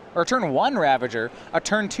 Ravager, or turn 1 Ravager, a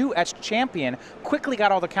turn 2 Etched Champion, quickly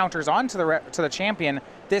got all the counters onto the champion.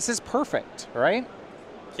 This is perfect, right?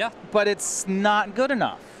 Yeah. But it's not good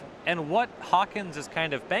enough. And what Hawkins is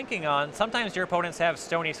kind of banking on, sometimes your opponents have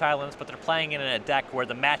Stony Silence, but they're playing it in a deck where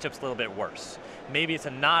the matchup's a little bit worse. Maybe it's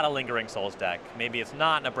not a Lingering Souls deck. Maybe it's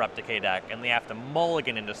not an Abrupt Decay deck, and they have to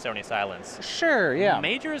mulligan into Stony Silence. Sure, yeah.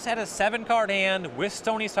 Majors had a 7-card hand with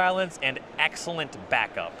Stony Silence and excellent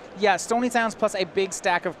backup. Yeah, Stony Silence plus a big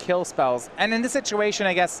stack of kill spells. And in this situation,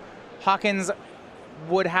 I guess Hawkins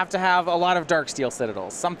would have to have a lot of Darksteel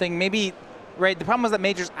Citadels. Something maybe... Right, the problem was that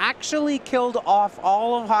Majors actually killed off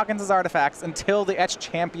all of Hawkins' artifacts until the Etched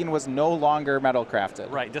Champion was no longer metal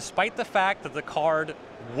crafted. Right, despite the fact that the card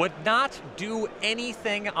would not do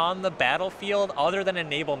anything on the battlefield other than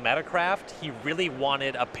enable Metacraft, he really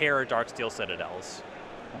wanted a pair of Darksteel Citadels.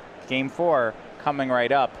 Game 4 coming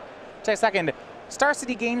right up. Take a second.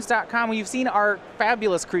 StarCityGames.com, you've seen our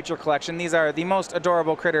fabulous creature collection. These are the most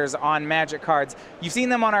adorable critters on Magic cards. You've seen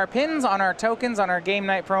them on our pins, on our tokens, on our game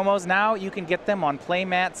night promos. Now you can get them on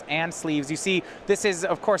playmats and sleeves. You see, this is,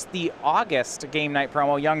 of course, the August game night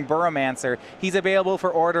promo, Young Burromancer. He's available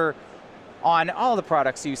for order on all the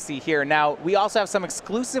products you see here. Now, we also have some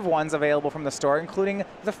exclusive ones available from the store, including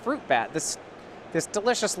the Fruit Bat, this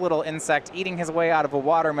delicious little insect eating his way out of a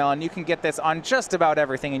watermelon. You can get this on just about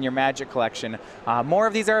everything in your Magic collection. More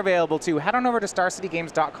of these are available too. Head on over to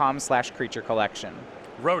starcitygames.com/creature collection.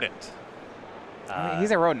 Rodent.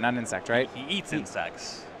 He's a rodent, not an insect, right? He eats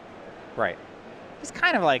insects. Right. He's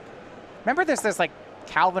kind of like, remember this like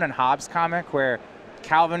Calvin and Hobbes comic where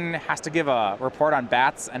Calvin has to give a report on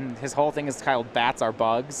bats and his whole thing is titled Bats Are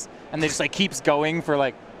Bugs, and they just like keeps going for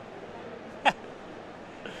like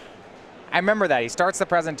I remember that. He starts the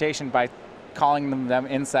presentation by calling them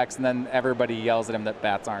insects, and then everybody yells at him that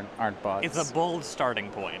bats aren't bugs. It's a bold starting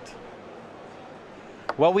point.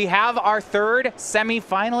 Well, we have our 3rd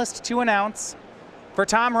semi-finalist to announce for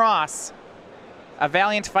Tom Ross. A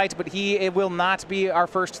valiant fight, but it will not be our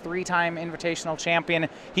first 3-time Invitational champion.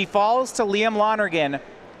 He falls to Liam Lonergan.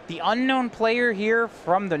 The unknown player here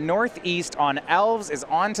from the Northeast on Elves is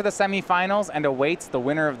on to the semifinals and awaits the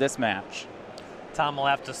winner of this match. Tom will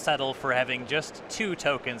have to settle for having just 2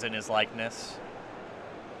 tokens in his likeness.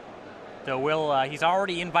 Though he's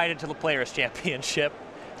already invited to the Players' Championship.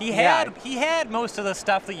 He had most of the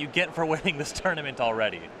stuff that you get for winning this tournament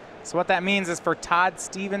already. So what that means is for Todd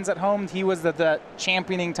Stevens at home, he was the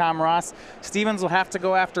championing Tom Ross. Stevens will have to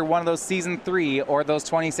go after one of those Season 3 or those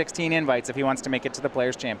 2016 invites if he wants to make it to the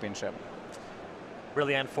Players' Championship.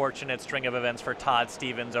 Really unfortunate string of events for Todd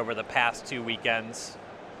Stevens over the past 2 weekends.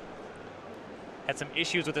 Had some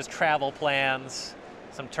issues with his travel plans,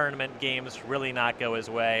 some tournament games really not go his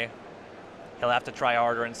way. He'll have to try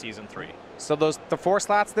harder in Season 3. So the 4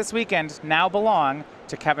 slots this weekend now belong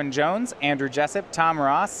to Kevin Jones, Andrew Jessup, Tom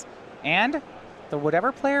Ross, and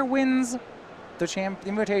whatever player wins the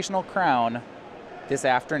Invitational crown this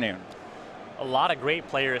afternoon. A lot of great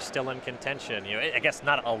players still in contention. You know, I guess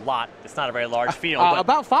not a lot. It's not a very large field. But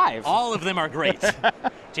about 5. All of them are great.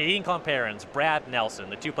 Jaden Clomperens, Brad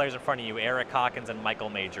Nelson, the 2 players in front of you, Eric Hawkins and Michael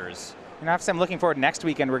Majors. And obviously, I'm looking forward next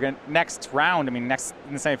weekend. Next round. I mean, next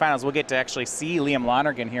in the semifinals, we'll get to actually see Liam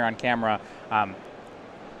Lonergan here on camera.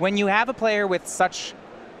 When you have a player with such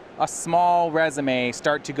a small resume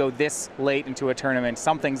start to go this late into a tournament,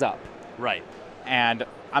 something's up. Right. And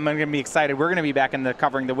I'm going to be excited. We're going to be back in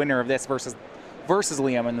covering the winner of this versus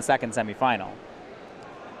Liam in the second semifinal.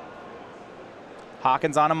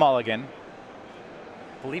 Hawkins on a mulligan.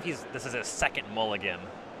 I believe this is his second mulligan.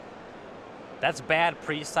 That's bad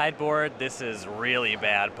pre-sideboard. This is really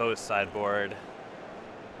bad post-sideboard.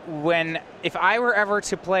 If I were ever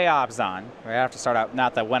to play Obzon, I have to start out,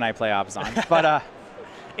 not that when I play Obzon, but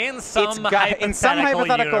in some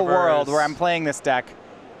hypothetical world where I'm playing this deck,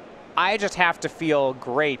 I just have to feel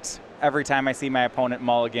great every time I see my opponent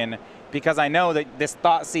mulligan, because I know that this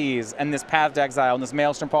Thoughtseize and this Path to Exile and this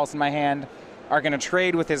Maelstrom Pulse in my hand are going to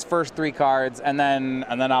trade with his first 3 cards, and then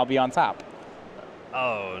I'll be on top.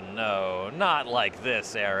 Oh no, not like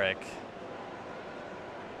this, Eric.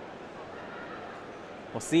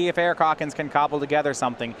 We'll see if Eric Hawkins can cobble together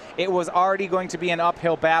something. It was already going to be an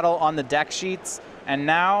uphill battle on the deck sheets, and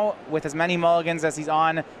now, with as many mulligans as he's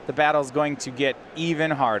on, the battle's going to get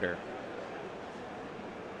even harder.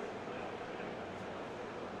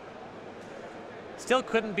 Still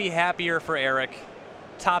couldn't be happier for Eric.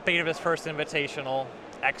 Top 8 of his first invitational.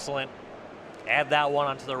 Excellent. Add that one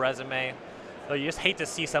onto the resume. Though you just hate to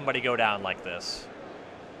see somebody go down like this.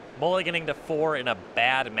 Mulliganing to 4 in a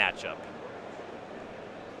bad matchup.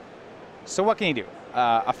 So what can he do?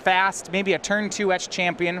 A fast, maybe a turn 2 etch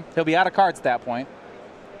champion. He'll be out of cards at that point.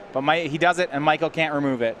 But he does it, and Michael can't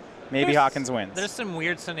remove it. Maybe Hawkins wins. There's some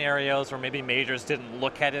weird scenarios where maybe Majors didn't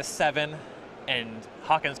look at his 7, and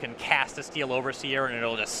Hawkins can cast a Steel Overseer, and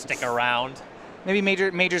it'll just stick around. Maybe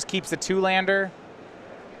Majors keeps a 2-lander.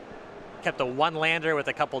 Kept a 1-lander with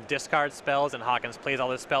a couple discard spells, and Hawkins plays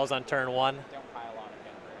all his spells on turn 1. Don't pile on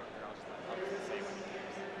again,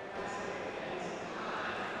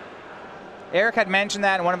 Eric had mentioned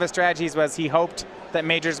that, and one of his strategies was he hoped that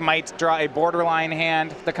Majors might draw a borderline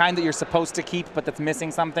hand, the kind that you're supposed to keep but that's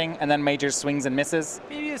missing something, and then Majors swings and misses.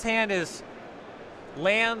 Maybe his hand is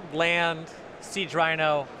land, Siege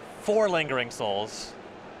Rhino, 4 Lingering Souls,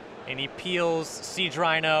 and he peels Siege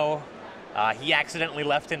Rhino. He accidentally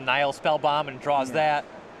left in Nile Spellbomb and draws that.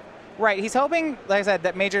 Right, he's hoping, like I said,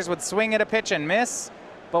 that Majors would swing at a pitch and miss,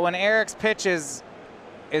 but when Eric's pitch is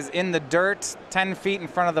in the dirt 10 feet in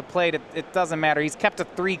front of the plate, it doesn't matter. He's kept a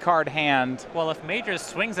 3-card hand. Well, if Majors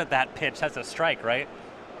swings at that pitch, that's a strike, right?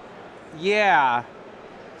 Yeah.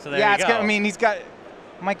 So there you go. I mean, he's got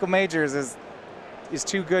Michael Majors is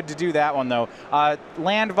too good to do that one though.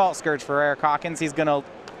 Land Vault Scourge for Eric Hawkins. He's gonna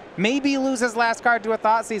maybe lose his last card to a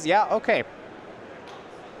Thoughtseize. Yeah, okay.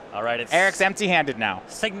 All right, it's Eric's empty-handed now.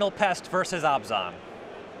 Signal Pest versus Obzon.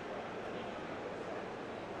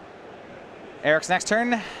 Eric's next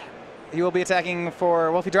turn, he will be attacking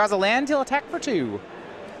for, well, if he draws a land, he'll attack for 2.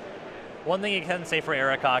 One thing you can say for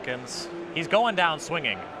Eric Hawkins, he's going down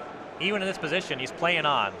swinging. Even in this position, he's playing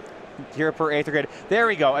on. Here per 8th grade. There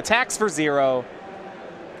we go, attacks for 0.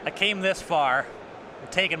 I came this far, I'm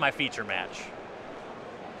taking my feature match.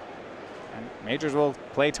 And Majors will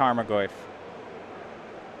play Tarmogoyf.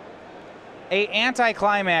 A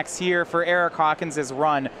anti-climax here for Eric Hawkins'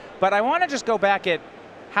 run, but I want to just go back at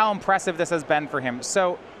how impressive this has been for him.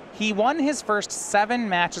 So he won his first 7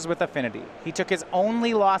 matches with Affinity. He took his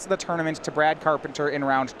only loss of the tournament to Brad Carpenter in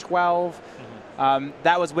round 12.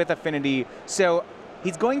 That was with Affinity. So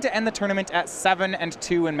he's going to end the tournament at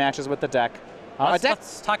 7-2 in matches with the deck.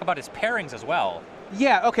 Let's talk about his pairings as well.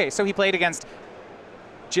 Yeah, okay, so he played against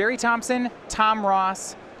Jerry Thompson, Tom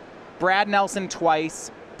Ross, Brad Nelson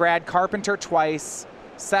twice, Brad Carpenter twice,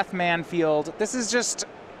 Seth Manfield. This is just...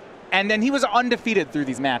 And then he was undefeated through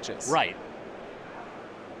these matches. Right.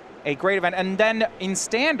 A great event. And then in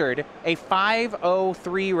Standard, a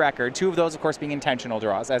 5-0-3 record, 2 of those, of course, being intentional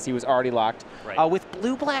draws, as he was already locked, right. With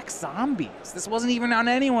Blue-Black Zombies. This wasn't even on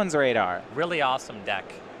anyone's radar. Really awesome deck.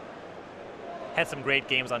 Had some great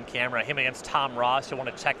games on camera. Him against Tom Ross. You'll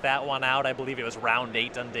want to check that one out. I believe it was round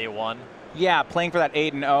 8 on day 1. Yeah, playing for that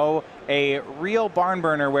 8-0. A real barn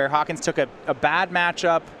burner where Hawkins took a bad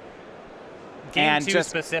matchup. Game 2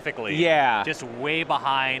 specifically. Yeah. Just way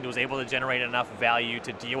behind, was able to generate enough value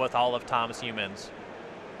to deal with all of Tom's humans.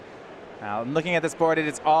 Now, looking at this board,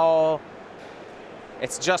 it's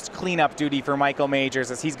just cleanup duty for Michael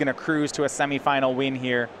Majors as he's going to cruise to a semifinal win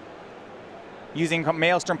here. Using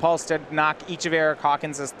Maelstrom Pulse to knock each of Eric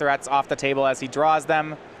Hawkins' threats off the table as he draws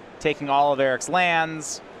them. taking all of Eric's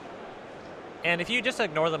lands. And if you just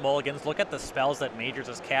ignore the mulligans, look at the spells that Majors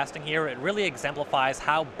is casting here, it really exemplifies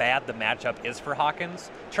how bad the matchup is for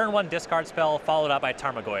Hawkins. Turn 1 discard spell followed up by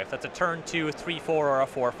Tarmogoyf. That's a turn 2 3/4 or a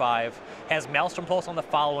 4/5. Has Maelstrom Pulse on the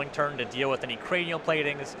following turn to deal with any cranial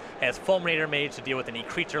platings. Has Fulminator Mage to deal with any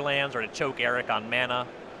creature lands or to choke Eric on mana.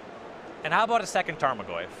 And how about a second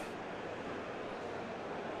Tarmogoyf?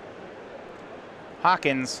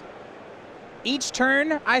 Hawkins, each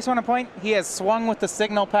turn, I just want to point, he has swung with the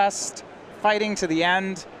Signal Pest, fighting to the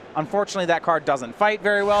end. Unfortunately, that card doesn't fight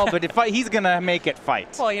very well, but if he's going to make it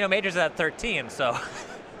fight. Well, you know, Major's at 13, so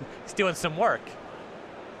he's doing some work.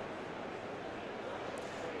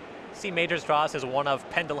 See, Major's draws his one of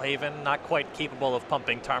Pendelhaven, not quite capable of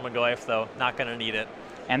pumping Tarmogoyf, though not going to need it.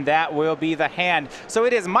 And that will be the hand. So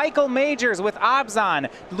it is Michael Majors with Obzon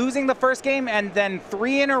losing the first game and then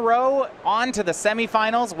 3 in a row on to the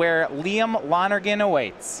semifinals where Liam Lonergan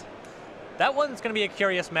awaits. That one's going to be a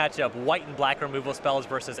curious matchup. White and black removal spells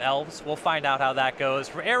versus elves. We'll find out how that goes.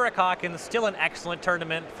 For Eric Hawkins, still an excellent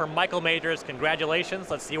tournament. For Michael Majors, congratulations.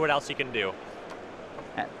 Let's see what else he can do.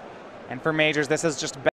 And for Majors, this is just